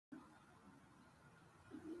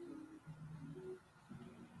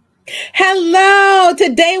Hello.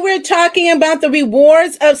 Today we're talking about the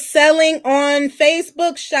rewards of selling on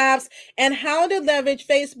Facebook shops and how to leverage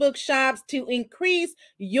Facebook shops to increase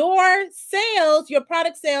your sales, your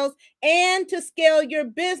product sales, and to scale your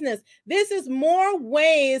business. This is more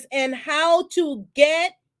ways and how to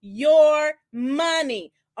get your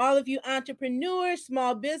money. All of you entrepreneurs,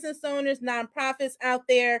 small business owners, nonprofits out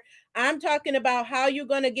there, I'm talking about how you're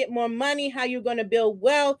going to get more money, how you're going to build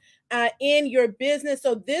wealth in your business.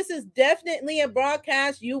 So this is definitely a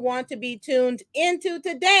broadcast you want to be tuned into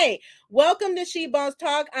today. Welcome to She Boss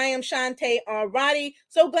Talk. I am Shantae Arati.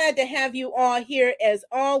 So glad to have you all here as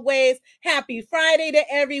always. Happy Friday to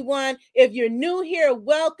everyone. If you're new here,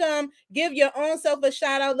 welcome. Give your own self a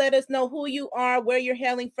shout out. Let us know who you are, where you're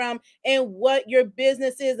hailing from, and what your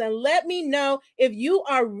business is. And let me know if you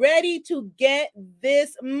are ready to get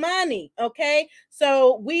this money. Okay.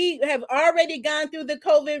 So we have already gone through the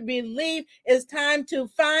COVID relief. It's time to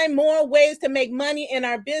find more ways to make money in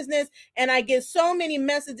our business. And I get so many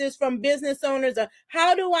messages from business owners of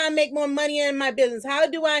how do I make more money in my business? How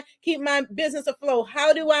do I keep my business afloat?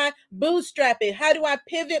 How do I bootstrap it? How do I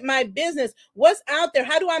pivot my business? What's out there?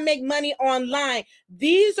 How do I make money online?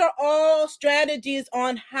 These are all strategies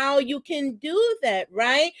on how you can do that,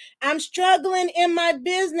 right? I'm struggling in my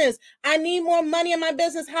business. I need more money in my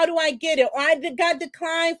business. How do I get it? Or I got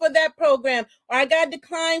declined for that program, or I got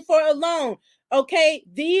declined for a loan. Okay,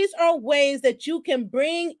 these are ways that you can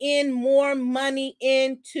bring in more money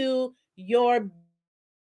into your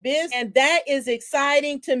business. And that is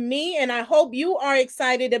exciting to me. And I hope you are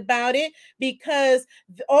excited about it because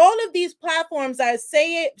all of these platforms, I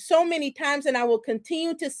say it so many times and I will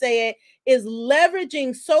continue to say it, is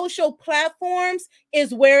leveraging social platforms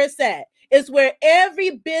is where it's at. It's where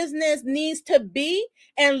every business needs to be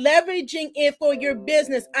and leveraging it for your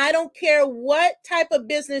business. I don't care what type of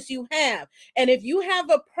business you have. And if you have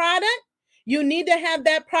a product, you need to have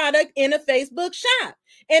that product in a Facebook shop.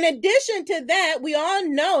 In addition to that, we all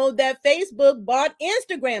know that Facebook bought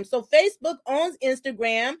Instagram. So Facebook owns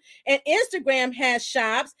Instagram and Instagram has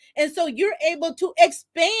shops. And so you're able to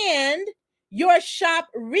expand your shop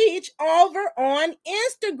reach over on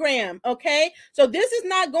Instagram. Okay. So this is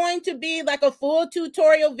not going to be like a full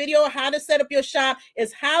tutorial video how to set up your shop.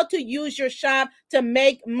 It's how to use your shop to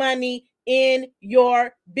make money in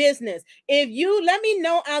your business. If you let me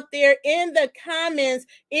know out there in the comments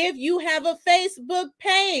if you have a Facebook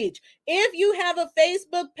page. If you have a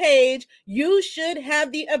Facebook page, you should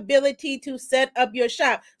have the ability to set up your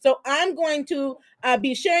shop. So I'm going to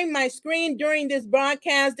be sharing my screen during this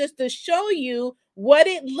broadcast just to show you what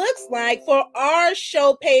it looks like for our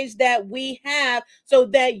show page that we have so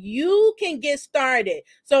that you can get started.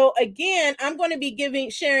 So again, I'm going to be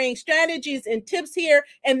sharing strategies and tips here,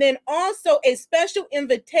 and then also a special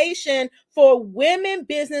invitation for women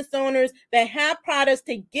business owners that have products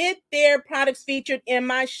to get their products featured in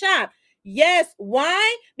my shop. Yes,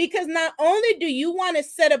 why? Because not only do you want to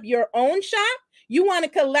set up your own shop, you want to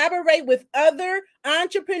collaborate with other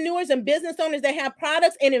entrepreneurs and business owners that have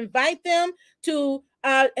products and invite them to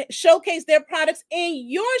showcase their products in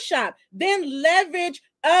your shop. Then leverage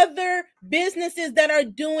other businesses that are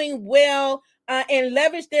doing well and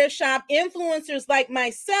leverage their shop, influencers like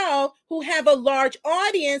myself who have a large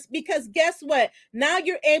audience, because guess what? Now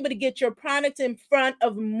you're able to get your products in front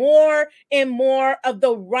of more and more of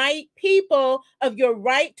the right people, of your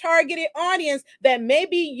right targeted audience that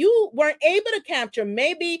maybe you weren't able to capture.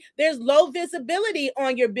 Maybe there's low visibility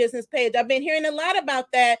on your business page. I've been hearing a lot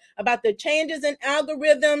about that, about the changes in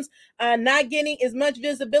algorithms, not getting as much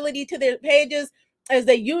visibility to their pages as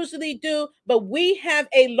they usually do, but we have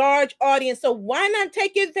a large audience, so why not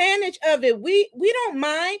take advantage of it? We don't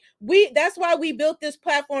mind. That's why we built this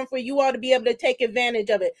platform for you all to be able to take advantage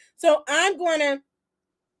of it. So I'm going to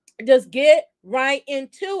just get right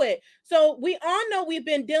into it. So we all know we've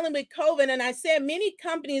been dealing with COVID, and I said many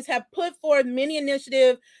companies have put forth many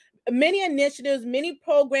initiatives, many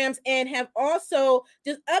programs, and have also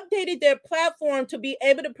just updated their platform to be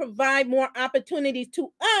able to provide more opportunities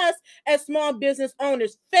to us as small business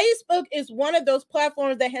owners. Facebook is one of those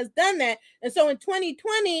platforms that has done that. And so in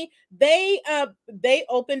 2020, they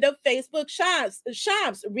opened up Facebook shops,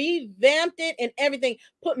 revamped it and everything,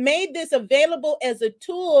 made this available as a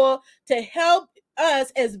tool to help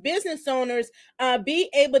us as business owners be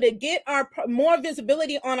able to get our more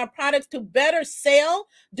visibility on our products, to better sell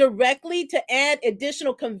directly, to add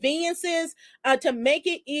additional conveniences, to make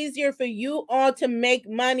it easier for you all to make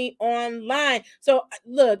money online. So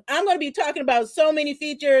look, I'm going to be talking about so many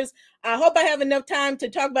features. I hope I have enough time to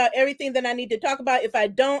talk about everything that I need to talk about. If I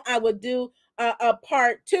don't, I will do a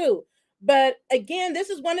part two. But again, this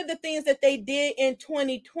is one of the things that they did in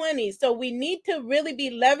 2020. So we need to really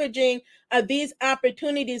be leveraging these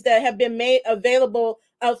opportunities that have been made available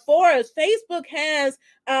for us. Facebook has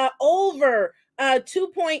over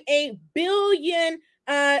 2.8 billion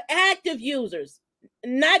active users,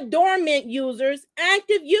 not dormant users,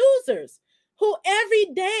 active users who every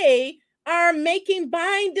day are making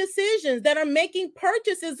buying decisions, that are making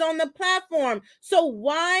purchases on the platform. So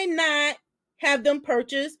why not have them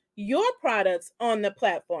purchase your products on the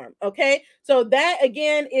platform? Okay, so that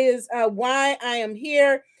again is why I am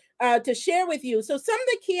here to share with you. So some of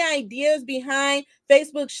the key ideas behind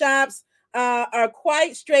Facebook shops are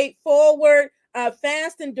quite straightforward.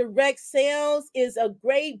 Fast and direct sales is a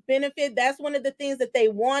great benefit. That's one of the things that they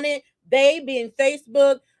wanted, they being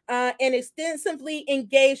Facebook. An extensively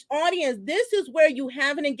engaged audience. This is where you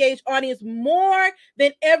have an engaged audience more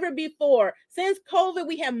than ever before. Since COVID,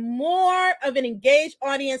 we have more of an engaged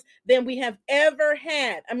audience than we have ever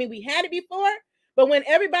had. I mean, we had it before, but when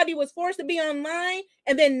everybody was forced to be online,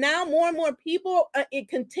 and then now more and more people it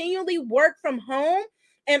continually work from home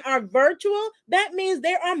and are virtual, that means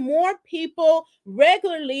there are more people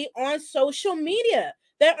regularly on social media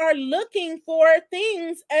that are looking for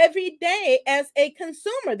things every day as a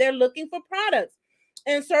consumer. They're looking for products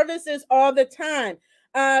and services all the time.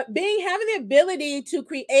 Having the ability to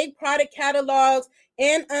create product catalogs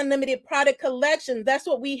and unlimited product collections. That's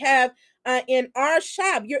what we have in our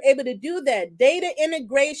shop. You're able to do that. Data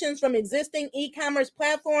integrations from existing e-commerce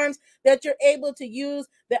platforms that you're able to use,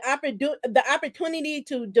 the opportunity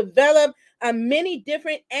to develop many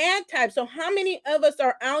different ad types. So how many of us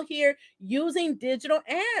are out here using digital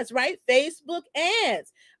ads, right? Facebook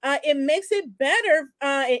ads. It makes it better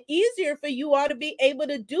and easier for you all to be able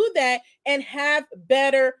to do that and have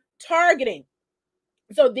better targeting.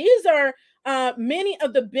 So these are many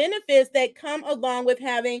of the benefits that come along with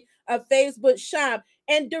having a Facebook shop,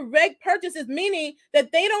 and direct purchases, meaning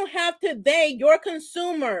that they don't have to, your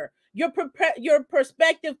consumer, your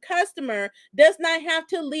prospective customer does not have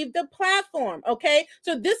to leave the platform. Okay,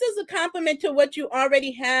 so this is a complement to what you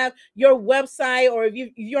already have, your website, or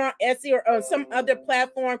if you're on Etsy or some other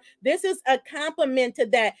platform. This is a complement to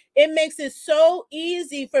that. It makes it so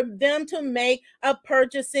easy for them to make a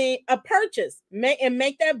purchase, and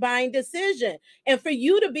make that buying decision, and for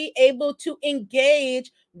you to be able to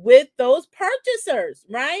engage with those purchasers,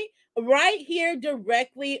 right here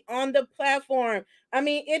directly on the platform. I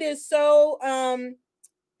mean, it is so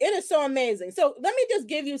amazing. So let me just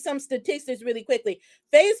give you some statistics really quickly.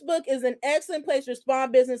 Facebook is an excellent place for small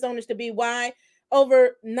business owners to be. Why?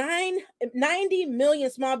 Over 90 million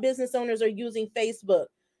small business owners are using Facebook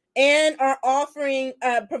and are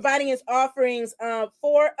providing its offerings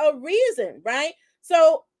for a reason, right?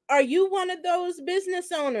 So are you one of those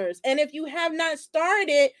business owners? And if you have not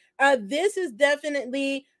started, this is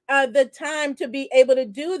definitely the time to be able to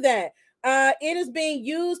do that. It is being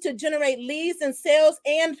used to generate leads and sales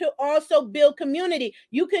and to also build community.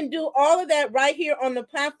 You can do all of that right here on the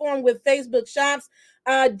platform with Facebook Shops.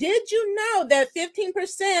 Did you know that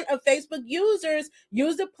 15% of Facebook users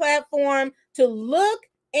use the platform to look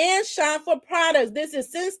and shop for products? This is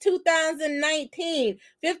since 2019.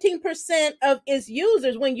 15% of its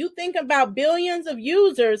users. When you think about billions of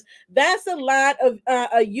users, that's a lot of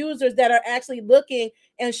users that are actually looking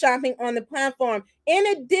and shopping on the platform. In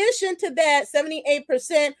addition to that,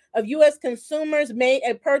 78% of U.S. consumers made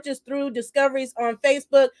a purchase through discoveries on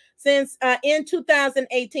Facebook since in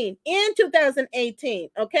 2018. In 2018,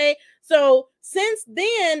 okay? So since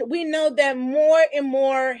then, we know that more and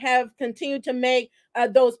more have continued to make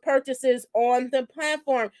those purchases on the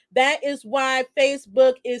platform. That is why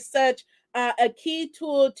Facebook is such a key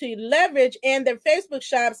tool to leverage, and the Facebook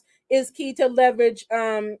shops is key to leverage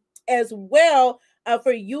as well.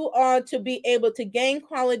 For you all to be able to gain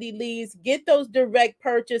quality leads, get those direct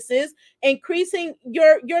purchases, increasing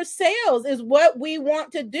your sales is what we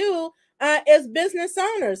want to do as business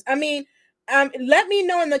owners. I mean, let me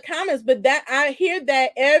know in the comments, but that I hear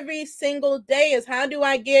that every single day is, how do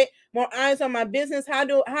I get more eyes on my business? How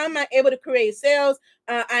am I able to create sales?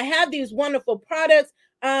 I have these wonderful products,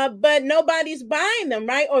 but nobody's buying them,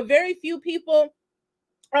 right? Or very few people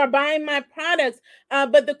are buying my products.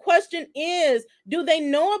 But the question is, do they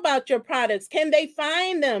know about your products? Can they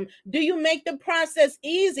find them? Do you make the process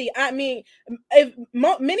easy? I mean, if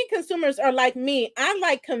many consumers are like me, I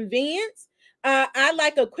like convenience. I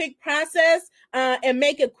like a quick process and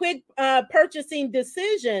make a quick purchasing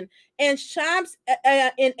decision. And shops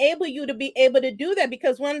enable you to be able to do that,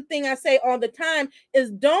 because one thing I say all the time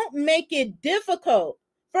is, don't make it difficult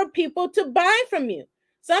for people to buy from you.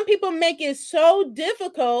 Some people make it so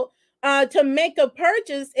difficult to make a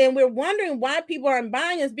purchase, and we're wondering why people aren't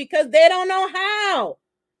buying is because they don't know how.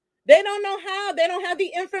 They don't know how. They don't have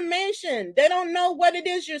the information. They don't know what it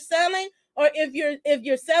is you're selling, or if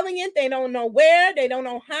you're selling it, they don't know where. They don't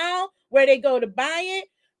know how. Where they go to buy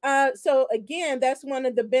it. So again, that's one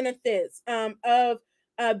of the benefits of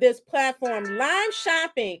this platform, live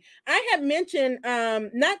shopping. I had mentioned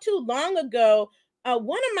not too long ago.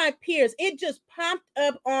 One of my peers, it just popped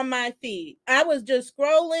up on my feed. I was just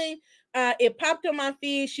scrolling, it popped on my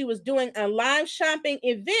feed. She was doing a live shopping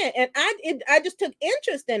event, and I just took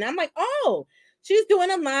interest in it. I'm like, oh, she's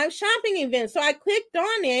doing a live shopping event. So I clicked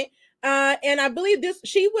on it, and I believe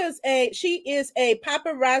she is a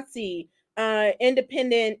paparazzi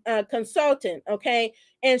independent consultant. Okay,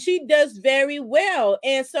 and she does very well.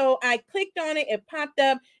 And so I clicked on it. It popped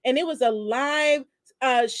up, and it was a live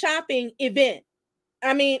shopping event.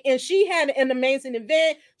 I mean, and she had an amazing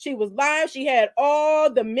event. She was live. She had all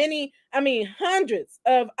the hundreds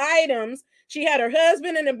of items. She had her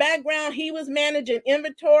husband in the background. He was managing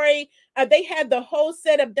inventory. They had the whole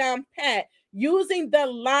setup down pat using the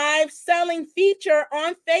live selling feature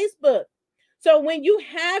on Facebook. So when you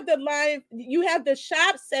have the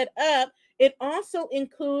shop set up, it also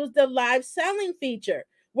includes the live selling feature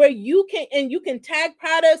where you can tag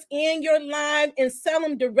products in your live and sell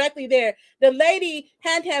them directly there. The lady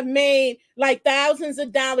had to have made like thousands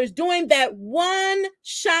of dollars doing that one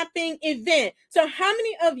shopping event. So how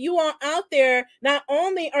many of you are out there not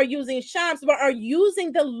only are using shops, but are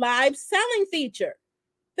using the live selling feature?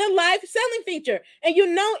 The live selling feature. And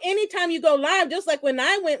anytime you go live, just like when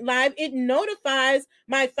I went live, it notifies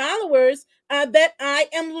my followers that I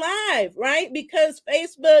am live, right? Because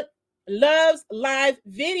Facebook loves live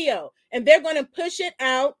video, and they're going to push it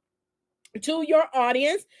out to your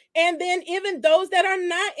audience. And then even those that are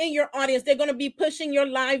not in your audience, they're going to be pushing your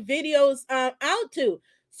live videos out to.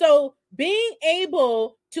 So being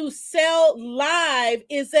able to sell live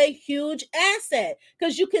is a huge asset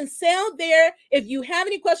because you can sell there. If you have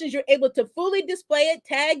any questions, you're able to fully display it,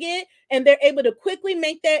 tag it, and they're able to quickly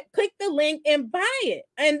click the link and buy it.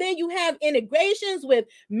 And then you have integrations with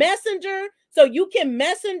Messenger. So you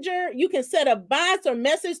can set up bots or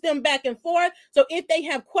message them back and forth. So if they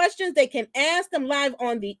have questions, they can ask them live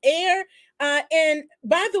on the air. And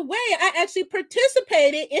by the way, I actually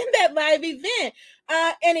participated in that live event.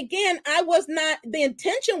 And again, the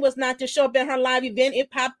intention was not to show up in her live event.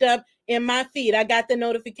 It popped up in my feed. I got the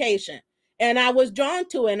notification and I was drawn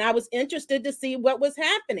to it, and I was interested to see what was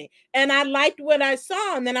happening. And I liked what I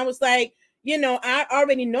saw. And then I was like, I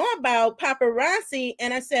already know about paparazzi.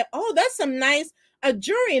 And I said, oh, that's some nice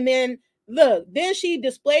jewelry. And then then she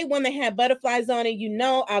displayed one that had butterflies on it.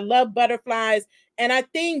 I love butterflies. And I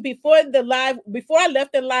think before I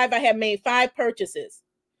left the live, I had made 5 purchases.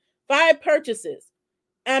 5 purchases.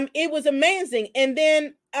 It was amazing. And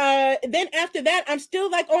then after that, I'm still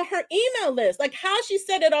like on her email list. Like how she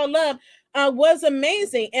set it all up was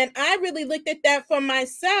amazing. And I really looked at that for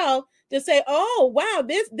myself to say, oh wow,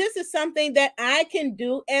 this is something that I can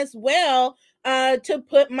do as well, to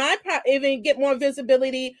put even get more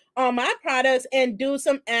visibility on my products and do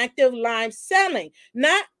some active live selling.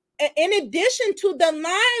 Not in addition to the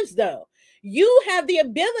lives though, you have the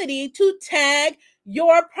ability to tag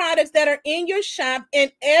your products that are in your shop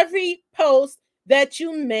in every post that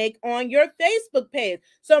you make on your Facebook page.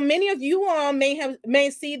 So many of you all may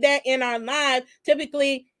see that in our live.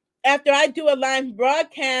 Typically, after I do a live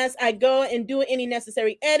broadcast, I go and do any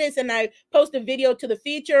necessary edits and I post a video to the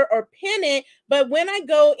feature or pin it. But when I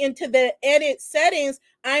go into the edit settings,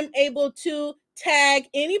 I'm able to tag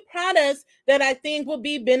any products that I think will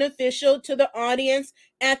be beneficial to the audience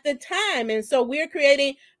at the time. And so we're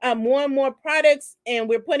creating more and more products, and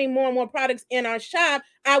we're putting more and more products in our shop.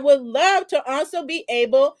 I would love to also be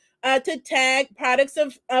able to tag products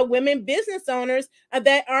of women business owners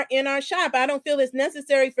that are in our shop. I don't feel it's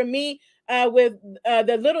necessary for me with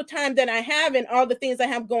the little time that I have and all the things I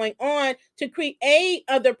have going on to create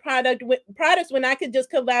other products when I could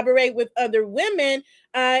just collaborate with other women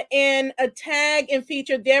and tag and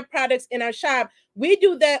feature their products in our shop. We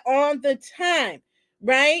do that all the time,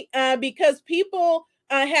 right? Because people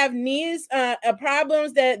have needs,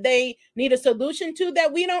 problems that they need a solution to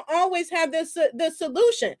that we don't always have the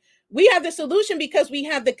solution. We have the solution because we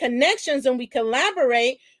have the connections and we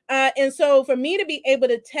collaborate. And so for me to be able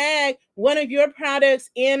to tag one of your products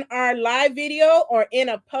in our live video or in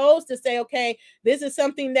a post to say, okay, this is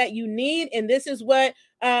something that you need, and this is what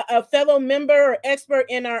a fellow member or expert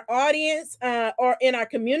in our audience or in our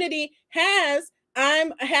community has,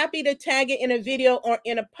 I'm happy to tag it in a video or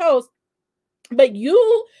in a post. But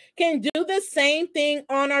you can do the same thing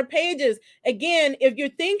on our pages. Again, if you're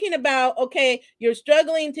thinking about, okay, you're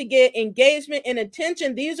struggling to get engagement and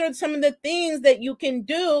attention, these are some of the things that you can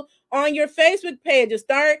do on your Facebook page.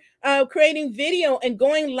 Start creating video and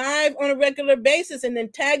going live on a regular basis, and then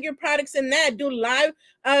tag your products in that. Do live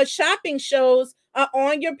shopping shows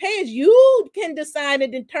on your page. You can decide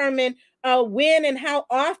and determine when and how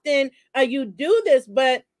often you do this,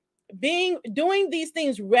 but doing these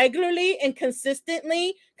things regularly and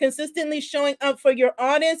consistently showing up for your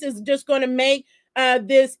audience is just going to make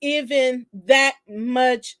this even that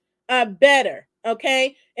much better.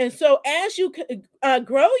 Okay, and so as you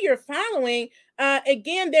grow your following,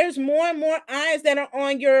 again, there's more and more eyes that are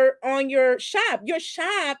on your shop. Your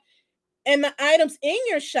shop and the items in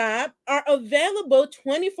your shop are available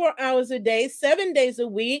 24 hours a day, 7 days a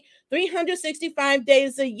week, 365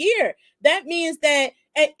 days a year. That means that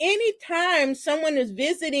at any time someone is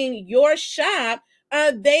visiting your shop,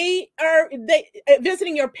 they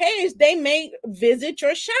visiting your page, they may visit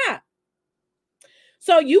your shop.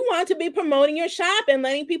 So you want to be promoting your shop and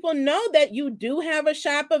letting people know that you do have a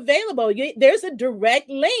shop available. There's a direct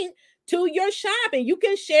link to your shop, and you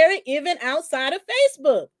can share it even outside of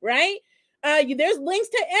Facebook, right? There's links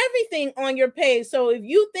to everything on your page. So if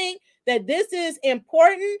you think that this is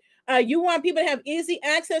important, you want people to have easy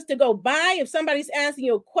access to go buy. If somebody's asking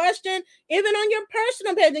you a question, even on your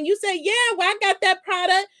personal page, and you say, yeah, well, I got that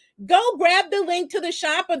product, go grab the link to the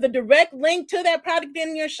shop or the direct link to that product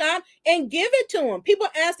in your shop and give it to them. People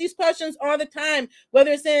ask these questions all the time,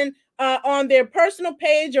 whether it's in on their personal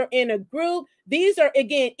page or in a group. These are,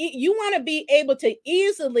 again, you want to be able to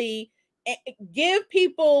easily give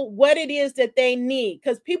people what it is that they need,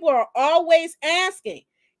 because people are always asking.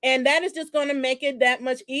 And that is just going to make it that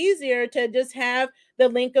much easier to just have the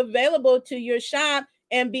link available to your shop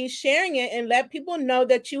and be sharing it and let people know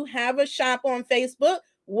that you have a shop on Facebook,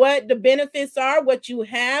 what the benefits are, what you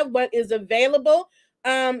have, what is available.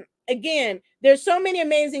 Again, there's so many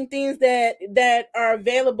amazing things that are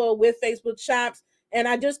available with Facebook shops. And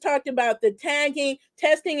I just talked about the tagging,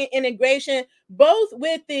 testing, and integration, both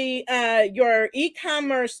with the your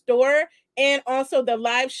e-commerce store and also the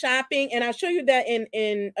live shopping. And I'll show you that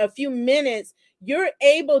in a few minutes. You're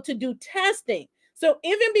able to do testing. So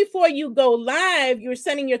even before you go live, you're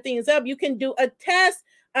setting your things up, you can do a test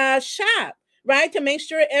shop, right? To make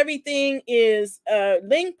sure everything is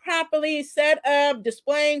linked properly, set up,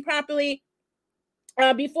 displaying properly.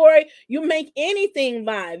 Before you make anything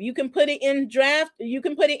live, you can put it in draft. You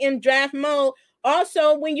can put it in draft mode.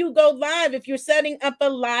 Also, when you go live, if you're setting up a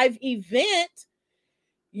live event,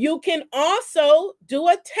 you can also do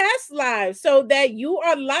a test live so that you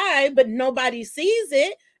are live, but nobody sees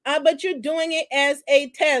it. But you're doing it as a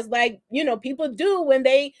test, like people do when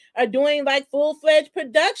they are doing like full-fledged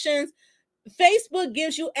productions. Facebook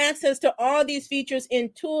gives you access to all these features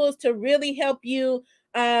and tools to really help you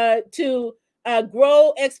to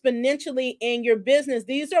grow exponentially in your business.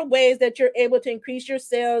 These are ways that you're able to increase your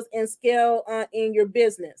sales and scale in your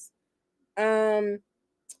business.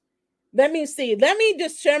 Let me see. Let me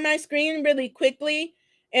just share my screen really quickly.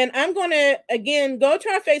 And I'm going to, again, go to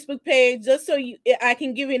our Facebook page just so I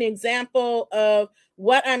can give you an example of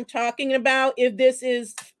what I'm talking about. If this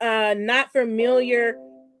is not familiar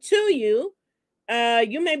to you,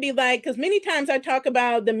 you may be like, because many times I talk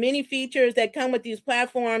about the many features that come with these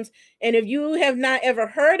platforms. And if you have not ever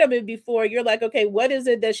heard of it before, you're like, okay, what is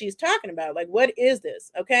it that she's talking about? Like, what is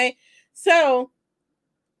this? Okay. So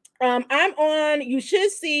I'm on, you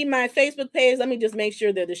should see my Facebook page. Let me just make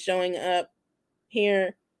sure that it's showing up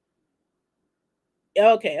here.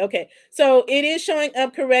 Okay. So it is showing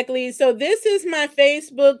up correctly. So this is my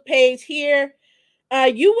Facebook page here.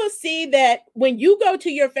 You will see that when you go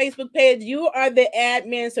to your Facebook page, you are the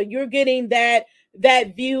admin. So you're getting that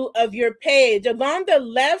view of your page. Along the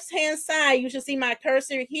left-hand side, you should see my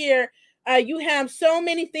cursor here. You have so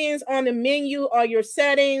many things on the menu, all your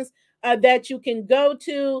settings that you can go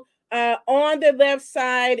to on the left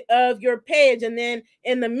side of your page. And then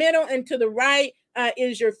in the middle and to the right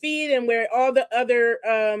is your feed, and where all the other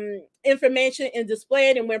information is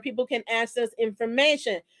displayed and where people can access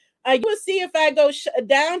information. You will see if I go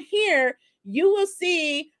down here, you will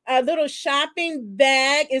see a little shopping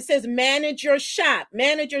bag. It says manage your shop,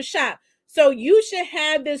 manage your shop. So you should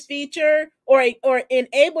have this feature or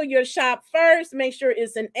enable your shop first. Make sure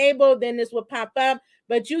it's enabled, then this will pop up.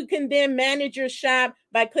 But you can then manage your shop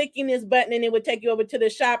by clicking this button and it would take you over to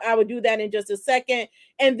the shop. I will do that in just a second.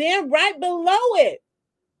 And then right below it,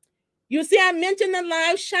 you see, I mentioned the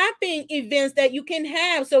live shopping events that you can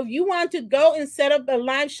have. So if you want to go and set up a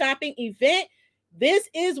live shopping event, this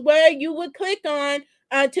is where you would click on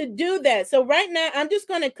to do that. So right now, I'm just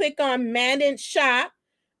going to click on Manage Shop.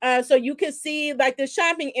 So you can see like the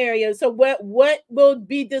shopping area. So what will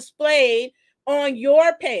be displayed on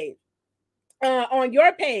your page?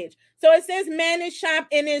 So it says manage shop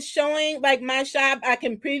and it's showing like my shop. I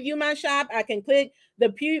can preview my shop. I can click the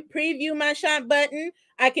preview my shop button.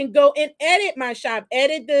 I can go and edit my shop,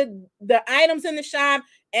 edit the items in the shop,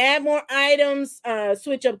 add more items,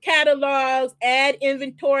 switch up catalogs, add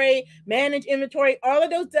inventory, manage inventory, all of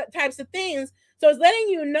those types of things. So it's letting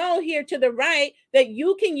you know here to the right that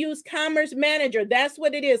you can use Commerce Manager. That's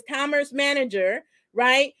what it is, Commerce Manager,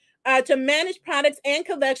 right? To manage products and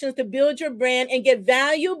collections to build your brand and get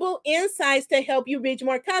valuable insights to help you reach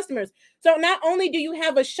more customers. So not only do you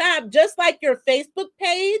have a shop, just like your Facebook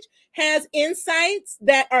page has insights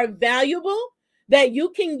that are valuable that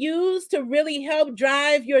you can use to really help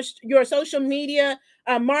drive your social media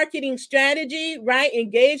marketing strategy, right?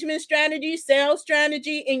 Engagement strategy, sales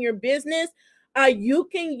strategy in your business. You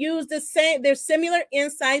can use there's similar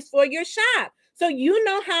insights for your shop. So you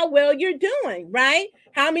know how well you're doing, right?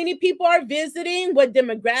 How many people are visiting, what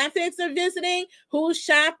demographics are visiting, who's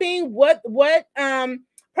shopping, what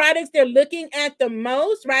products they're looking at the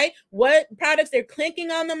most, right? What products they're clicking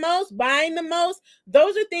on the most, buying the most.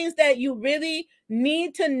 Those are things that you really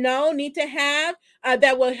need to know, need to have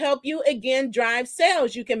that will help you again drive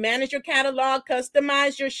sales. You can manage your catalog,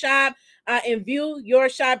 customize your shop, and view your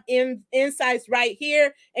shop insights right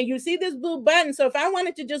here. And you see this blue button. So if I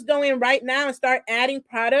wanted to just go in right now and start adding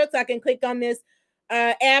products, I can click on this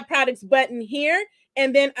add products button here.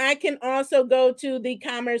 And then I can also go to the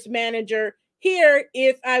Commerce Manager here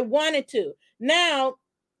if I wanted to. Now,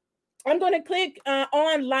 I'm going to click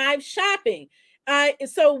on live shopping.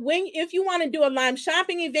 So if you want to do a live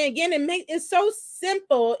shopping event, again, it's so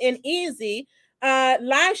simple and easy.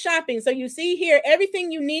 Live shopping. So you see here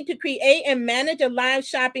everything you need to create and manage a live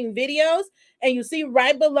shopping videos. And you see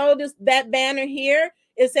right below that banner here,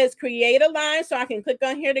 it says create a live. So I can click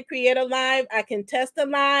on here to create a live. I can test a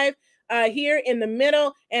live here in the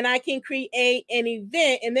middle, and I can create an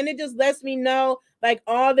event. And then it just lets me know like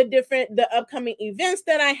all the upcoming events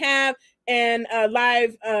that I have and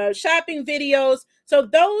live shopping videos. So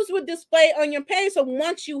those would display on your page. So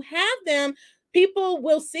once you have them, people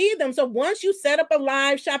will see them. So once you set up a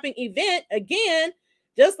live shopping event, again,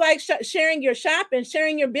 just like sharing your shop and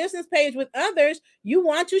sharing your business page with others, you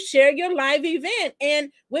want to share your live event.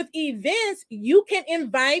 And with events, you can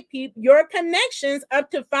invite your connections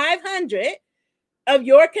up to 500 of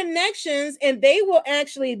your connections, and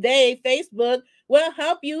Facebook will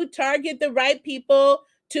help you target the right people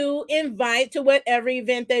to invite to whatever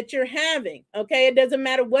event that you're having. Okay, it doesn't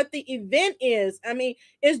matter what the event is. I mean,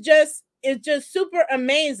 it's just super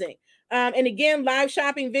amazing. And again, live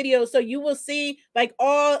shopping videos. So you will see like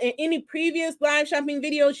any previous live shopping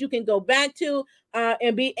videos you can go back to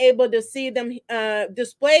and be able to see them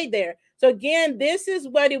displayed there. So again, this is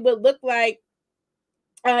what it would look like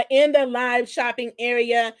in the live shopping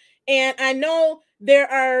area. And I know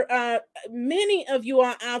there are many of you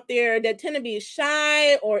all out there that tend to be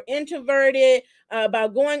shy or introverted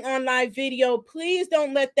about going on live video. Please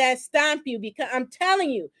don't let that stop you, because I'm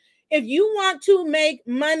telling you, if you want to make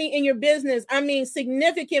money in your business, I mean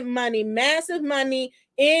significant money, massive money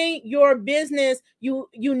in your business, you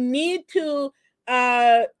need to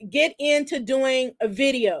get into doing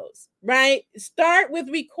videos, right? Start with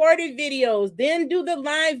recorded videos, then do the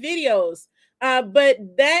live videos. But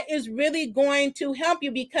that is really going to help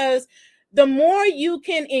you, because the more you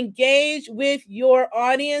can engage with your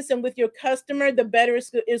audience and with your customer, the better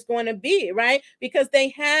it's going to be, right? Because they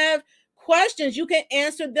have questions, you can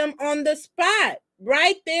answer them on the spot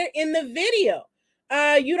right there in the video.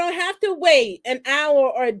 You don't have to wait an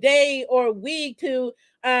hour or a day or a week to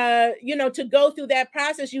go through that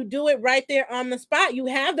process. You do it right there on the spot. You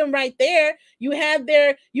have them right there. You have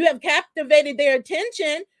captivated their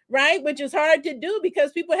attention, right? Which is hard to do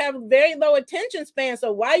because people have very low attention span.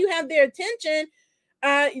 So while you have their attention,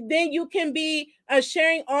 then you can be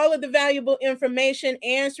sharing all of the valuable information,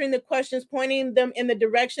 answering the questions, pointing them in the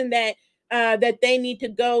direction that they need to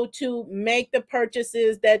go to make the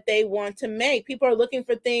purchases that they want to make. People are looking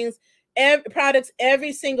for products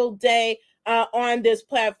every single day on this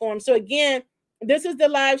platform. So again, this is the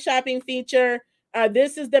live shopping feature.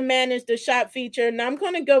 This is the manage the shop feature. Now I'm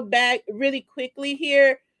going to go back really quickly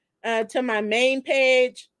here to my main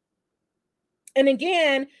page. And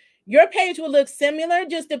again, your page will look similar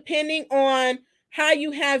just depending on how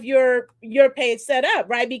you have your page set up,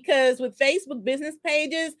 right? Because with Facebook business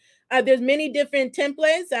pages, there's many different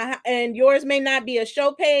templates, and yours may not be a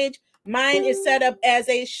show page. Mine is set up as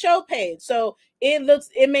a show page. So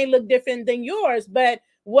it may look different than yours, but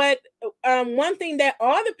one thing that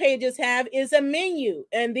all the pages have is a menu,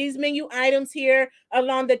 and these menu items here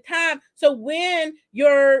along the top. So when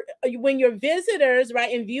your visitors,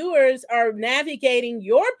 right, and viewers are navigating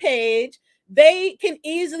your page, they can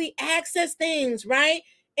easily access things, right?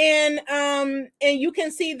 And you can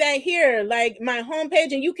see that here, like my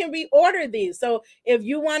homepage, and you can reorder these. So if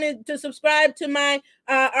you wanted to subscribe to my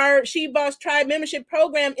our She Boss Tribe membership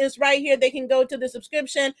program, is right here. They can go to the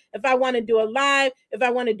subscription. If I want to do a live, if I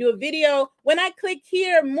want to do a video, when I click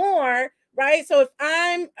here more, right? So if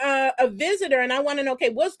I'm a visitor and I want to know, okay,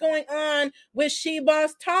 what's going on with She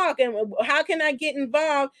Boss Talk and how can I get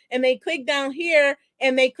involved? And they click down here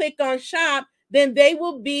and they click on shop, then they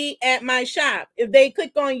will be at my shop. If they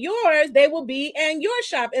click on yours, they will be in your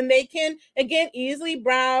shop, and they can, again, easily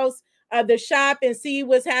browse the shop and see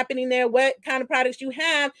what's happening there, what kind of products you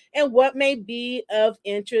have, and what may be of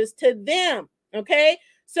interest to them. Okay.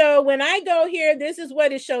 So when I go here, this is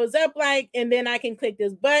what it shows up like, and then I can click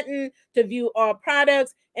this button to view all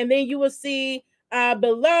products, and then you will see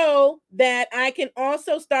below that I can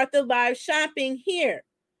also start the live shopping here.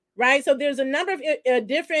 Right. So there's a number of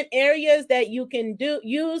different areas that you can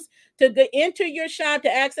use to enter your shop,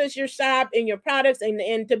 to access your shop and your products,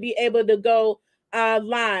 and to be able to go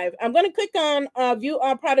live. I'm going to click on view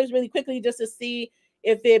all products really quickly just to see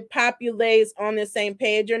if it populates on the same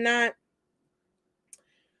page or not.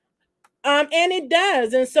 And it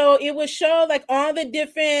does. And so it will show like all the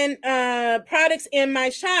different products in my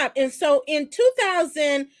shop. And so in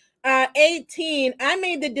 2018, I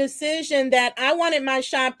made the decision that I wanted my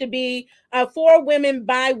shop to be for women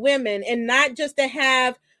by women, and not just to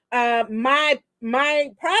have my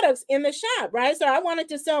products in the shop, right? So I wanted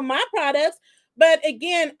to sell my products. But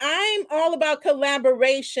again, I'm all about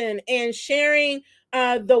collaboration and sharing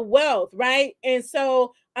the wealth, right? And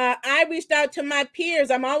so I reached out to my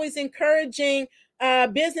peers. I'm always encouraging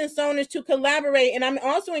business owners to collaborate, and I'm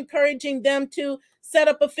also encouraging them to set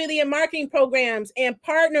up affiliate marketing programs and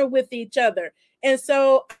partner with each other. And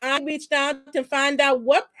so I reached out to find out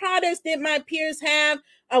what products did my peers have,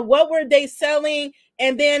 what were they selling,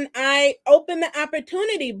 and then I opened the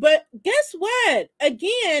opportunity. But guess what?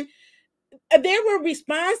 Again, there were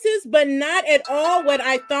responses, but not at all what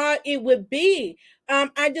I thought it would be.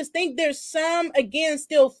 I just think there's some, again,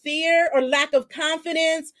 still fear or lack of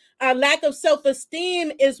confidence, lack of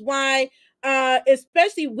self-esteem is why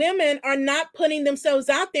especially women are not putting themselves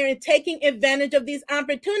out there and taking advantage of these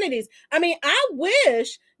opportunities. I mean, I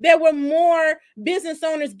wish there were more business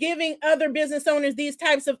owners giving other business owners these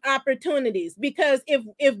types of opportunities, because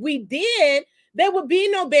if we did, there would be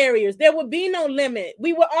no barriers. There would be no limit.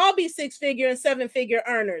 We would all be 6-figure and 7-figure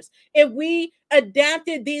earners if we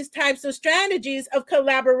adapted these types of strategies of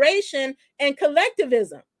collaboration and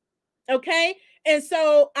collectivism. Okay. And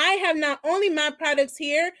so I have not only my products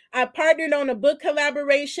here, I partnered on a book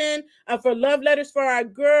collaboration for Love Letters for Our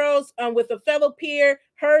Girls with a fellow peer.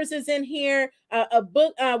 Hers is in here. A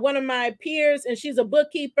book, one of my peers, and she's a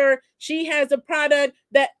bookkeeper. She has a product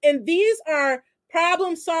that, and these are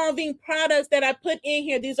problem solving products that I put in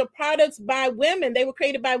here. These are products by women. They were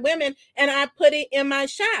created by women, and I put it in my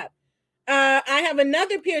shop. I have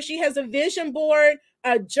another peer. She has a vision board,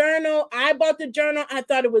 a journal. I bought the journal. I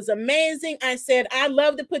thought it was amazing. I said, I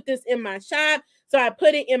love to put this in my shop. So I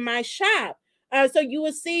put it in my shop. So you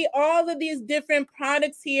will see all of these different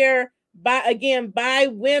products here by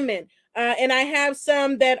women. And I have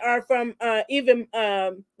some that are from even,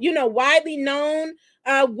 widely known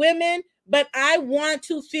women. But I want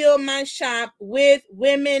to fill my shop with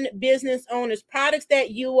women business owners, products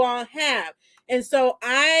that you all have. And so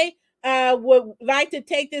I would like to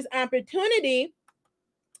take this opportunity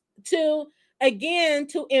to, again,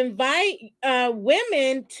 to invite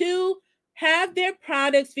women to have their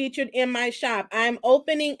products featured in my shop. I'm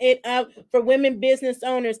opening it up for women business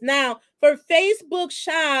owners. Now, for Facebook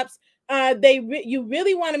shops, you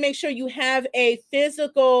really want to make sure you have a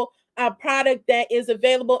physical product that is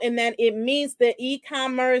available and that it meets the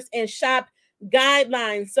e-commerce and shop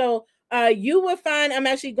guidelines. So you will find, I'm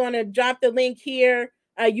actually going to drop the link here.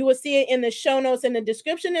 You will see it in the show notes, and the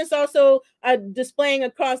description is also displaying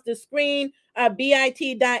across the screen, bit.ly/FB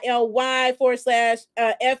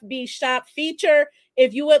shop feature.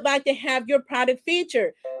 If you would like to have your product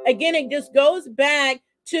featured. Again, it just goes back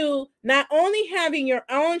to not only having your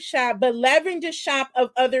own shop, but leveraging the shop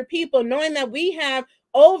of other people, knowing that we have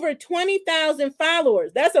over 20,000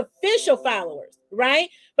 followers. That's official followers, right?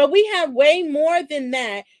 But we have way more than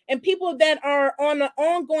that. And people that are on an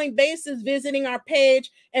ongoing basis visiting our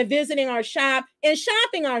page and visiting our shop and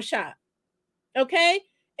shopping our shop. Okay.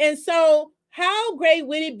 And so how great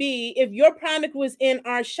would it be if your product was in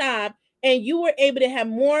our shop and you were able to have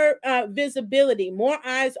more visibility, more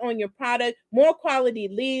eyes on your product, more quality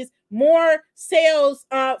leads, more sales,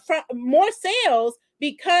 more sales,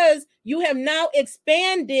 because you have now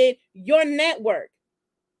expanded your network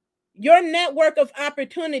of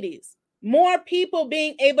opportunities, more people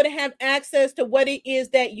being able to have access to what it is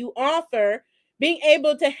that you offer, being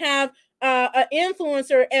able to have an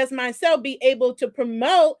influencer as myself be able to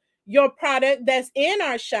promote your product that's in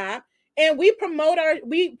our shop. And we promote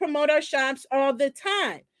our shops all the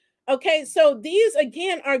time. Okay, so these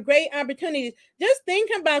again are great opportunities. Just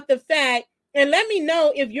think about the fact, and let me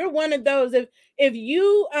know if you're one of those, if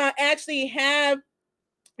you actually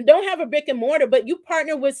don't have a brick and mortar, but you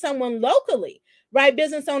partner with someone locally, right?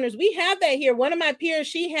 Business owners, we have that here. One of my peers,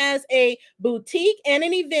 she has a boutique and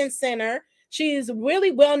an event center. She's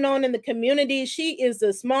really well known in the community. She is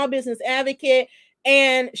a small business advocate,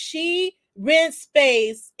 and she rents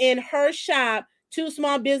space in her shop to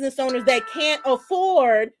small business owners that can't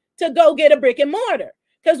afford to go get a brick and mortar,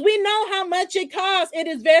 because we know how much it costs. It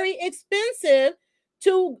is very expensive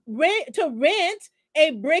to rent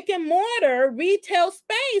a brick and mortar retail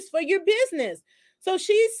space for your business. So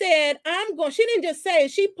she said, she didn't just say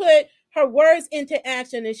it, she put her words into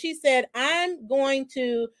action, and she said, I'm going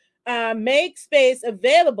to make space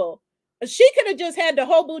available. She could have just had the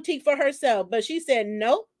whole boutique for herself, but she said,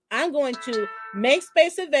 nope, I'm going to make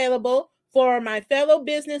space available for my fellow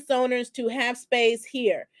business owners to have space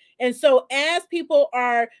here. And so as people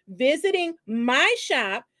are visiting my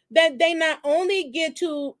shop, that they not only get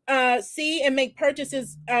to see and make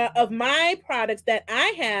purchases of my products that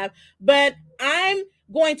I have, but I'm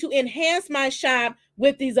going to enhance my shop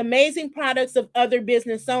with these amazing products of other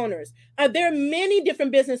business owners. There are many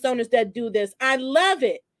different business owners that do this. I love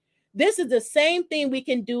it. This is the same thing we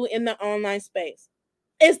can do in the online space.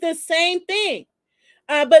 It's the same thing.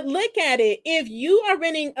 But look at it. If you are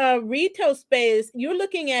renting a retail space, you're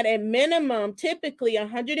looking at a minimum, typically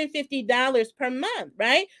 $150 per month,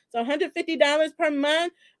 right? So $150 per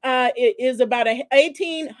month it is about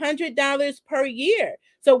 $1,800 per year.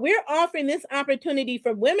 So we're offering this opportunity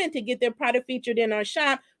for women to get their product featured in our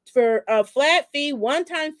shop for a flat fee,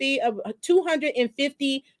 one-time fee of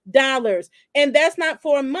 $250. And that's not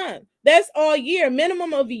for a month. That's all year.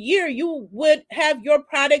 Minimum of a year, you would have your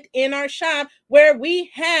product in our shop where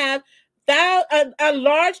we have a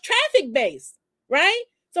large traffic base, right?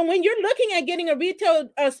 So when you're looking at getting a retail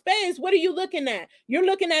space, what are you looking at? You're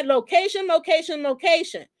looking at location, location,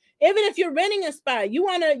 location. Even if you're renting a spot, you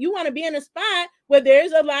wanna be in a spot where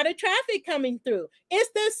there's a lot of traffic coming through.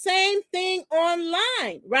 It's the same thing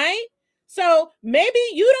online, right? So maybe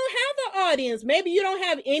you don't have an audience. Maybe you don't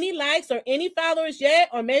have any likes or any followers yet,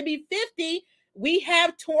 or maybe 50. We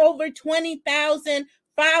have over 20,000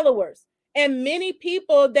 followers and many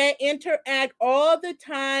people that interact all the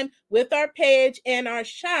time with our page and our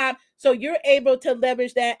shop. So you're able to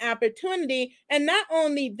leverage that opportunity. And not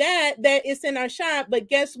only that it's in our shop, but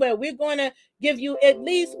guess what? We're going to give you at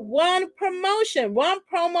least one promotion, one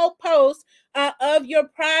promo post of your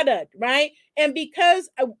product, right? And because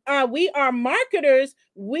we are marketers,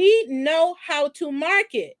 we know how to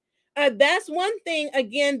market. That's one thing,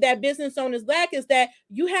 again, that business owners lack, is that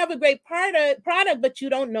you have a great product, but you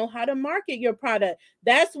don't know how to market your product.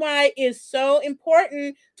 That's why it's so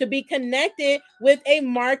important to be connected with a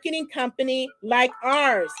marketing company like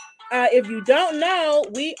ours. If you don't know,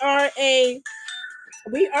 we are a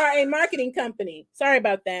marketing company. Sorry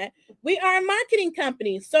about that. We are a marketing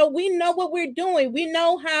company. So we know what we're doing. We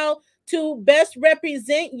know how to best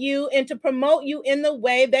represent you and to promote you in the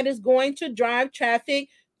way that is going to drive traffic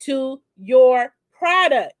to your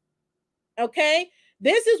product. Okay?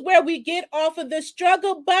 This is where we get off of the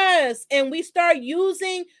struggle bus and we start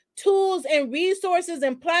using tools and resources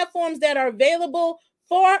and platforms that are available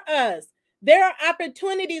for us. There are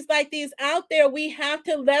opportunities like these out there. We have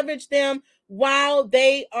to leverage them while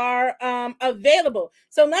they are available.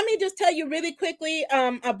 So let me just tell you really quickly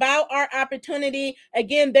about our opportunity.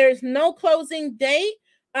 Again, there's no closing date.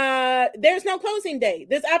 There's no closing date.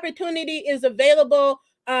 This opportunity is available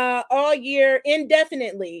all year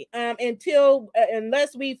indefinitely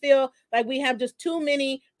unless we feel like we have just too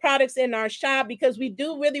many products in our shop, because we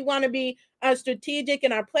do really want to be strategic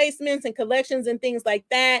in our placements and collections and things like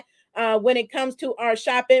that when it comes to our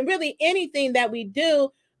shop and really anything that we do.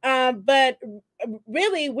 But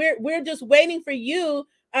really, we're just waiting for you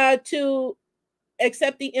to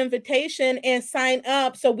accept the invitation and sign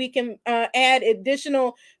up so we can add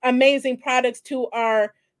additional amazing products to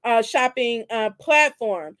our shopping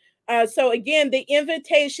platform. So again, the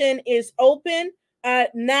invitation is open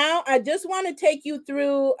Now, I just want to take you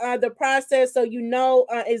through the process so you know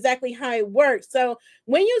exactly how it works. So,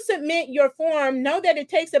 when you submit your form, know that it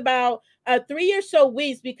takes about 3 or so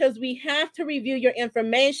weeks because we have to review your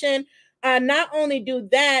information. Not only do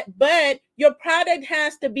that, but your product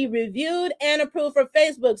has to be reviewed and approved for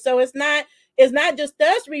Facebook. So it's not just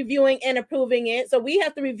us reviewing and approving it. So we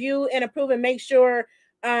have to review and approve and make sure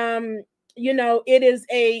it is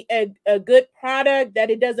a good product,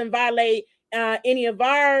 that it doesn't violate any of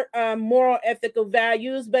our moral ethical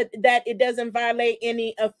values, but that it doesn't violate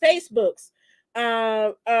any of Facebook's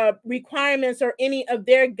requirements or any of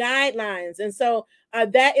their guidelines. And so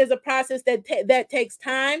that is a process that takes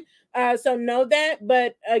time. So know that.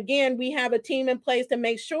 But again, we have a team in place to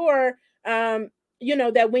make sure that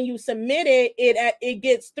when you submit it, it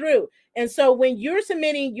gets through. And so when you're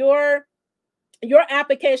submitting your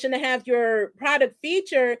application to have your product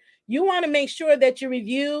featured, you want to make sure that you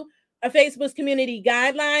review Facebook's community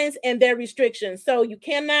guidelines and their restrictions. So you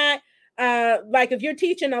cannot, like if you're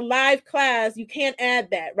teaching a live class, you can't add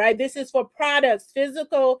that, right? This is for products,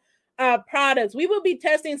 physical products. We will be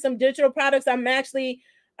testing some digital products. I'm actually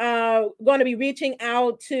going to be reaching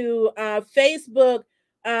out to Facebook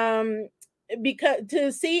because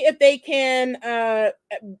to see if they can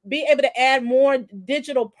be able to add more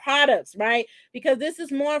digital products, right? Because this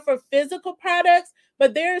is more for physical products,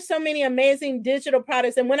 but there are so many amazing digital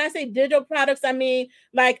products. And when I say digital products, I mean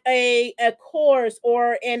like a course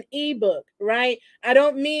or an ebook, right? I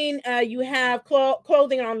don't mean you have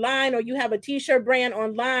clothing online or you have a t-shirt brand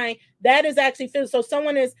online. That is actually physical. So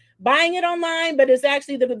someone is buying it online, but it's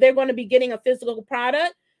actually they're going to be getting a physical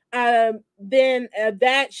product. Then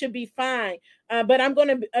that should be fine. But I'm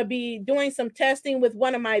going to be doing some testing with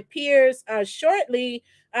one of my peers shortly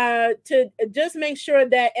to just make sure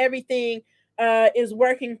that everything is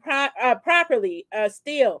working properly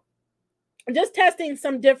still. Just testing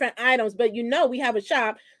some different items, but we have a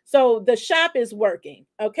shop, so the shop is working.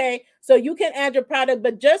 Okay, so you can add your product,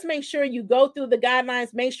 but just make sure you go through the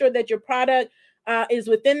guidelines, make sure that your product is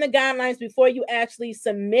within the guidelines before you actually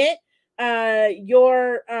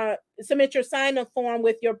your submit your sign-up form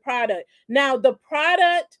with your product. Now the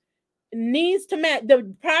product needs to match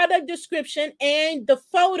the product description and the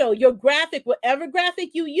photo, your graphic, whatever graphic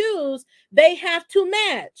you use, they have to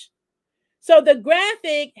match. So the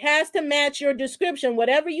graphic has to match your description.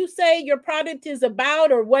 Whatever you say your product is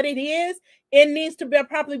about or what it is, it needs to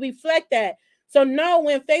properly reflect that. So no,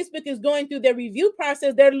 when Facebook is going through their review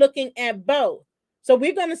process, they're looking at both. So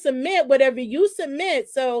we're going to submit whatever you submit.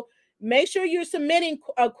 So make sure you're submitting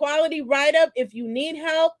a quality write-up. If you need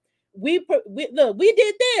help, we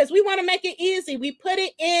did this. We want to make it easy. We put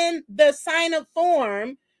it in the sign-up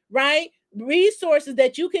form, right? Resources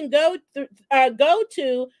that you can go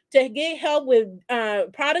to get help with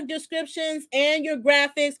product descriptions and your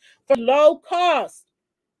graphics for low cost.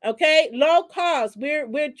 Okay, low cost.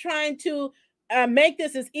 We're trying to make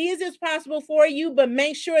this as easy as possible for you, but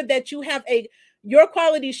make sure that you have your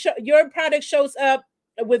product shows up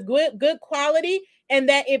with good quality and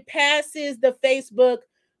that it passes the Facebook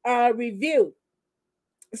review.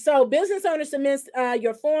 So business owner submits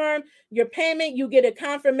your form, your payment, you get a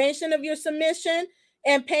confirmation of your submission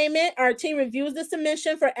and payment. Our team reviews the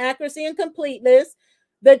submission for accuracy and completeness.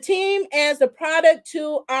 The team adds the product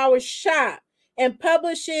to our shop and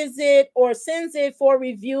publishes it or sends it for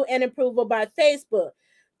review and approval by Facebook.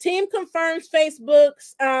 Team confirms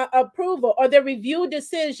Facebook's approval or the review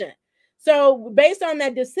decision. So based on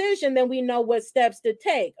that decision, then we know what steps to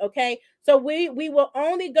take. Okay. So we will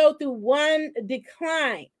only go through one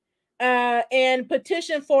decline and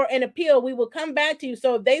petition for an appeal. We will come back to you.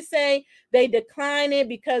 So if they say they decline it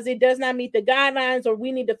because it does not meet the guidelines or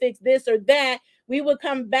we need to fix this or that, we will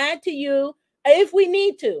come back to you if we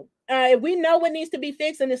need to. If we know what needs to be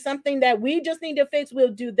fixed and it's something that we just need to fix,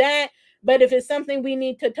 we'll do that. But if it's something we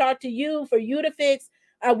need to talk to you for you to fix,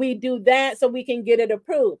 we do that so we can get it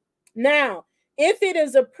approved. Now, if it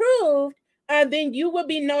is approved, then you will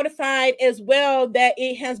be notified as well that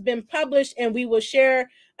it has been published, and we will share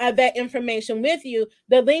that information with you.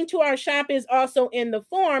 The link to our shop is also in the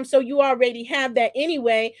form, so you already have that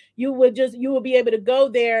anyway. You will be able to go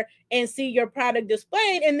there and see your product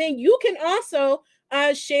displayed, and then you can also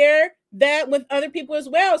share that with other people as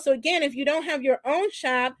well. So again, if you don't have your own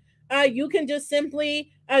shop, you can just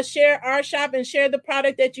simply share our shop and share the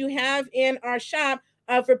product that you have in our shop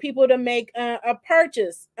for people to make a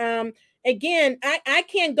purchase. Again, I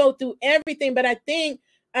can't go through everything, but I think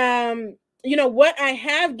what I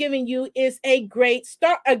have given you is a great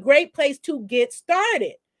start, a great place to get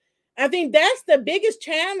started. I think that's the biggest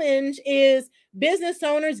challenge is business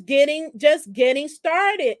owners getting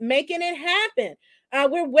started, making it happen.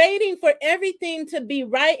 We're waiting for everything to be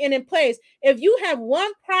right and in place. If you have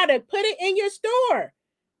one product, put it in your store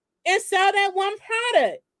and sell that one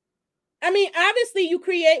product. I mean, obviously,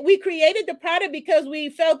 we created the product because we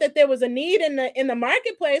felt that there was a need in the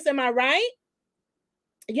marketplace. Am I right?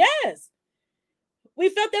 Yes. We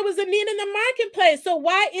felt there was a need in the marketplace. So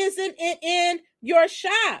why isn't it in your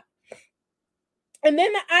shop? And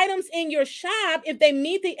then the items in your shop, if they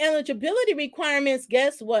meet the eligibility requirements,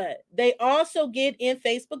 guess what? They also get in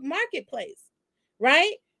Facebook Marketplace,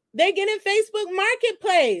 right? They get in Facebook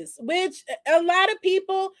Marketplace, which a lot of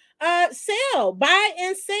people buy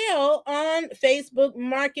and sell on Facebook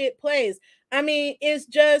Marketplace. I mean, it's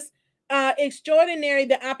just extraordinary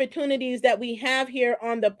the opportunities that we have here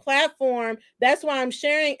on the platform. That's why I'm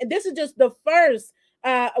sharing. This is just the first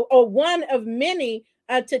or one of many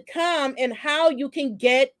to come, and how you can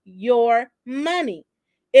get your money.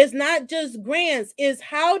 It's not just grants, it's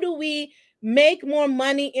how do we make more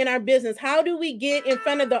money in our business? How do we get in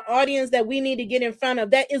front of the audience that we need to get in front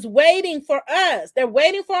of that is waiting for us? They're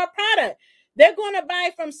waiting for our product. They're going to buy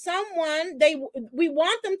from someone. We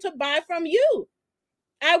want them to buy from you.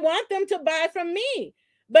 I want them to buy from me.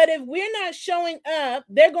 But if we're not showing up,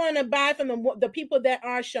 they're going to buy from the people that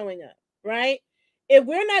are showing up, right? If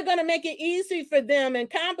we're not going to make it easy for them and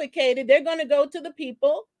complicated, they're going to go to the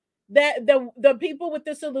people that the people with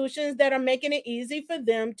the solutions that are making it easy for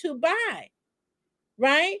them to buy,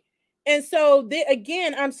 right? And so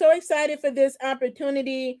again, I'm so excited for this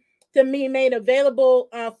opportunity to be made available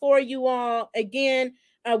for you all. Again,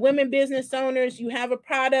 women business owners, you have a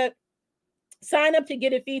product, sign up to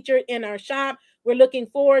get it featured in our shop. We're looking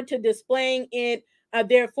forward to displaying it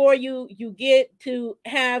there for you. You get to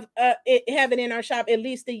have it in our shop at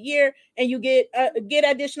least a year, and you get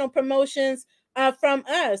additional promotions from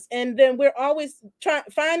us. And then we're always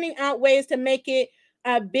finding out ways to make it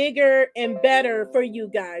bigger and better for you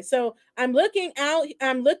guys. So I'm looking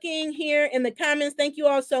here in the comments. Thank you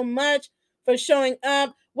all so much for showing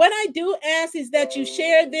up. What I do ask is that you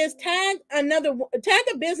share this, tag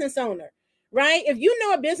a business owner, right? If you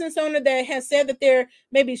know a business owner that has said that they're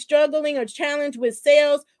maybe struggling or challenged with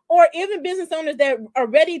sales, or even business owners that are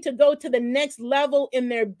ready to go to the next level in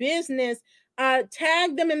their business,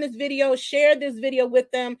 tag them in this video, share this video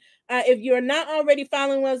with them. If you're not already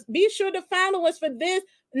following us, be sure to follow us for this,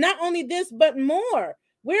 not only this, but more.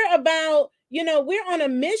 We're about, we're on a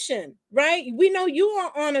mission, right? We know you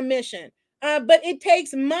are on a mission. But it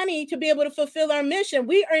takes money to be able to fulfill our mission.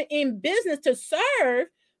 We are in business to serve,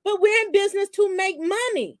 but we're in business to make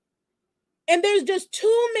money. And there's just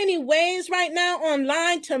too many ways right now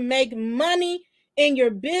online to make money in your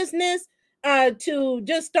business, to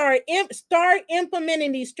just start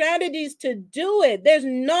implementing these strategies to do it. There's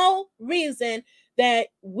no reason that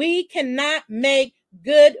we cannot make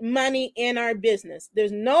good money in our business.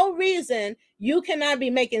 There's no reason you cannot be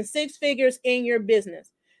making six figures in your business.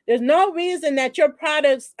 There's no reason that your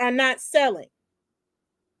products are not selling,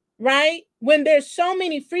 right? When there's so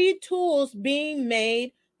many free tools being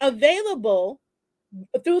made available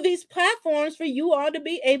through these platforms for you all to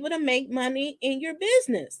be able to make money in your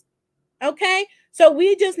business. Okay, so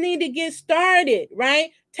we just need to get started, right?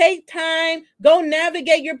 Take time, go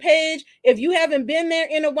navigate your page. If you haven't been there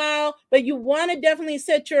in a while, but you want to definitely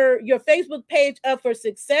set your Facebook page up for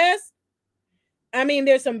success. I mean,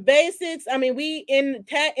 there's some basics. I mean, we in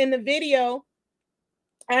the video,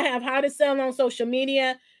 I have how to sell on social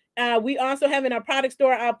media. We also have in our product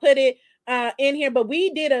store, I'll put it in here, but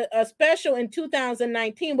we did a special in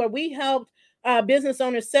 2019 where we helped business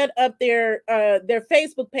owners set up their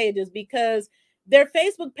Facebook pages, because their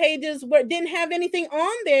Facebook pages didn't have anything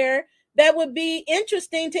on there that would be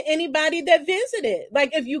interesting to anybody that visited.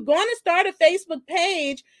 Like, if you're going to start a Facebook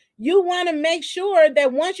page, you want to make sure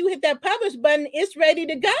that once you hit that publish button, it's ready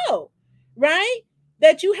to go, right?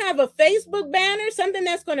 That you have a Facebook banner, something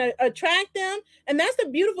that's going to attract them. And that's the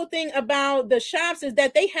beautiful thing about the shops, is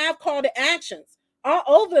that they have call to actions all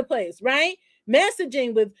over the place, right?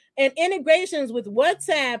 Messaging with and integrations with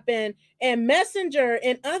WhatsApp and Messenger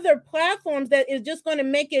and other platforms that is just going to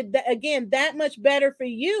make it, again, that much better for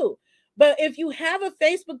you. But if you have a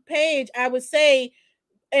Facebook page, I would say,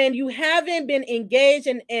 and you haven't been engaged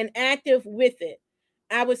and active with it,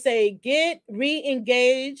 I would say get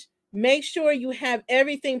re-engaged. Make sure you have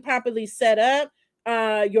everything properly set up.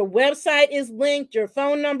 Your website is linked. Your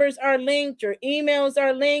phone numbers are linked. Your emails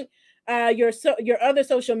are linked. Your other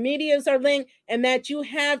social medias are linked, and that you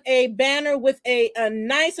have a banner with a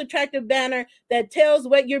nice, attractive banner that tells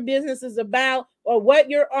what your business is about or what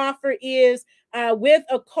your offer is, with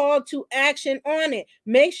a call to action on it.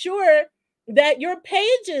 Make sure that your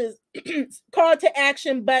pages call to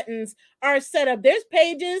action buttons are set up. There's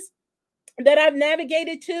pages that I've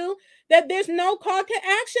navigated to that there's no call to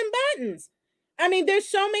action buttons. I mean, there's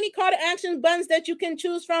so many call to action buttons that you can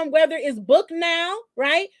choose from, whether it's book now,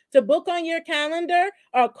 right? To book on your calendar,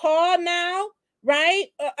 or call now, right?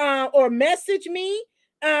 Or message me,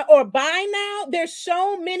 or buy now. There's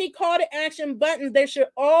so many call to action buttons. There should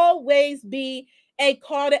always be a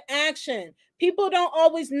call to action. People don't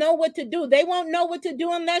always know what to do. They won't know what to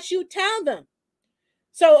do unless you tell them.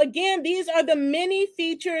 So again, these are the many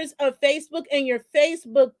features of Facebook and your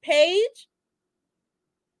Facebook page,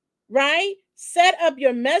 right? Set up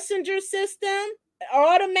your messenger system,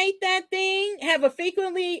 automate that thing, have a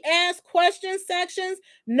frequently asked questions sections,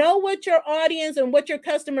 know what your audience and what your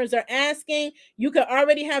customers are asking. You could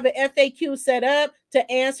already have an FAQ set up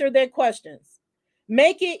to answer their questions.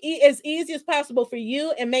 Make it as easy as possible for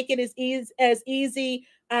you, and make it as easy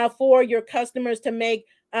for your customers to make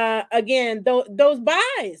again those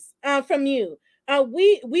buys from you.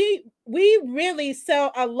 We really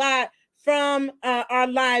sell a lot from our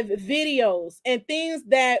live videos and things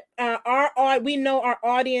that we know our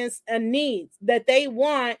audience needs, that they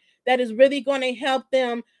want, that is really going to help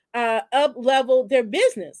them up level their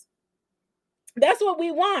business. That's what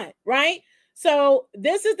we want, right? So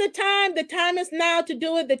this is the time. The time is now to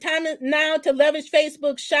do it. The time is now to leverage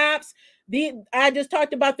Facebook shops. I just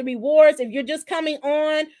talked about the rewards. If you're just coming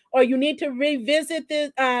on, or you need to revisit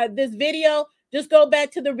this video, just go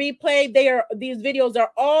back to the replay. These videos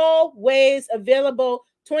are always available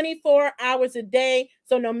 24 hours a day.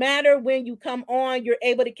 So no matter when you come on, you're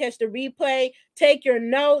able to catch the replay, take your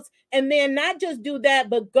notes, and then not just do that,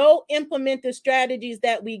 but go implement the strategies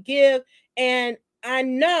that we give. And I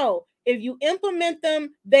know if you implement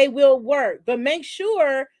them, they will work. But make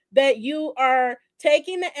sure that you are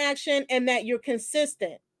taking the action and that you're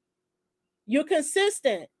consistent. You're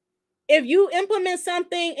consistent. If you implement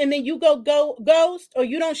something and then you go ghost, or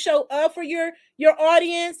you don't show up for your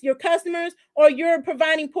audience, your customers, or you're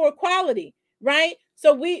providing poor quality, right?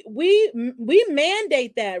 So we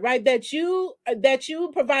mandate that, right? That you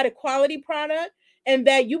provide a quality product, and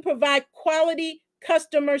that you provide quality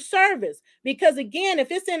customer service. Because again,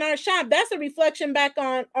 if it's in our shop, that's a reflection back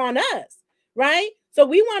on us, right? So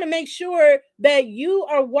we want to make sure that you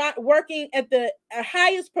are working at the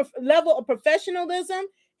highest level of professionalism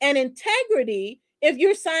and integrity if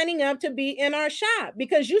you're signing up to be in our shop,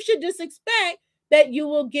 because you should just expect that you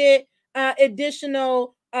will get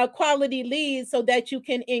additional quality leads so that you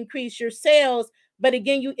can increase your sales. But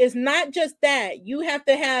again, it's not just that. You have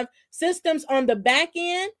to have systems on the back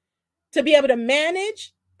end to be able to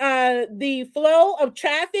manage the flow of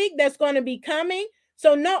traffic that's going to be coming.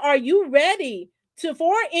 So no, are you ready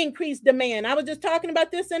for increased demand? I was just talking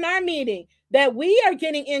about this in our meeting, that we are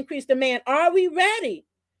getting increased demand. Are we ready?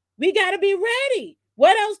 We got to be ready.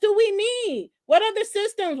 What else do we need? What other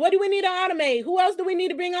systems? What do we need to automate? Who else do we need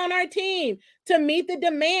to bring on our team to meet the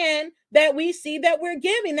demand that we see that we're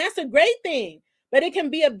giving? That's a great thing. But it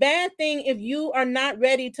can be a bad thing if you are not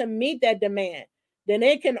ready to meet that demand. Then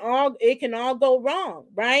it can all go wrong,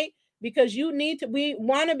 right? Because we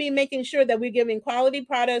want to be making sure that we're giving quality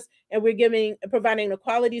products, and we're providing a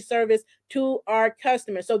quality service to our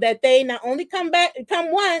customers, so that they not only come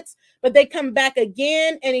once, but they come back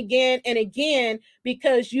again and again and again,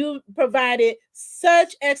 because you provided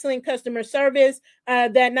such excellent customer service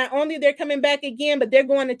that not only they're coming back again, but they're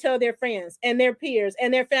going to tell their friends and their peers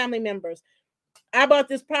and their family members. I bought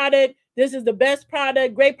this product. This is the best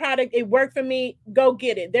product, great product. It worked for me. Go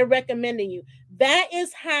get it. They're recommending you. That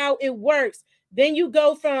is how it works. Then you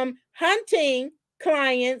go from hunting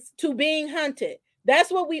clients to being hunted.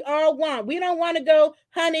 That's what we all want. We don't want to go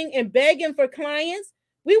hunting and begging for clients.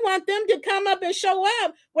 We want them to come up and show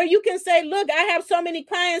up, where you can say, look, I have so many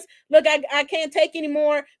clients. Look, I can't take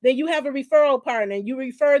anymore. Then you have a referral partner. You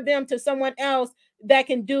refer them to someone else that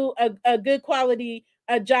can do a good quality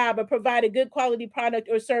job, or provide a good quality product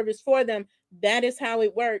or service for them. That is how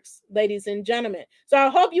it works, ladies and gentlemen. So I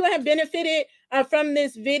hope you have benefited from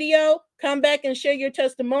this video. Come back and share your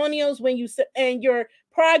testimonials and your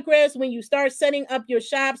progress when you start setting up your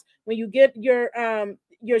shops, when you get your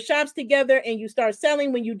shops together and you start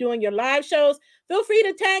selling, when you're doing your live shows. Feel free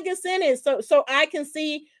to tag us in it so I can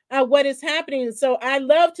see what is happening. So I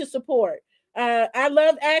love to support. I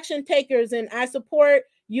love action takers, and I support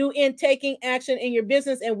you in taking action in your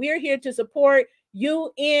business. And we're here to support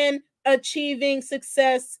you in achieving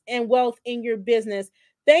success and wealth in your business.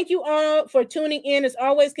 Thank you all for tuning in. As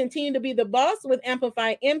always, continue to be the boss with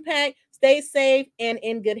Amplify Impact. Stay safe and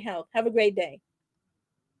in good health. Have a great day.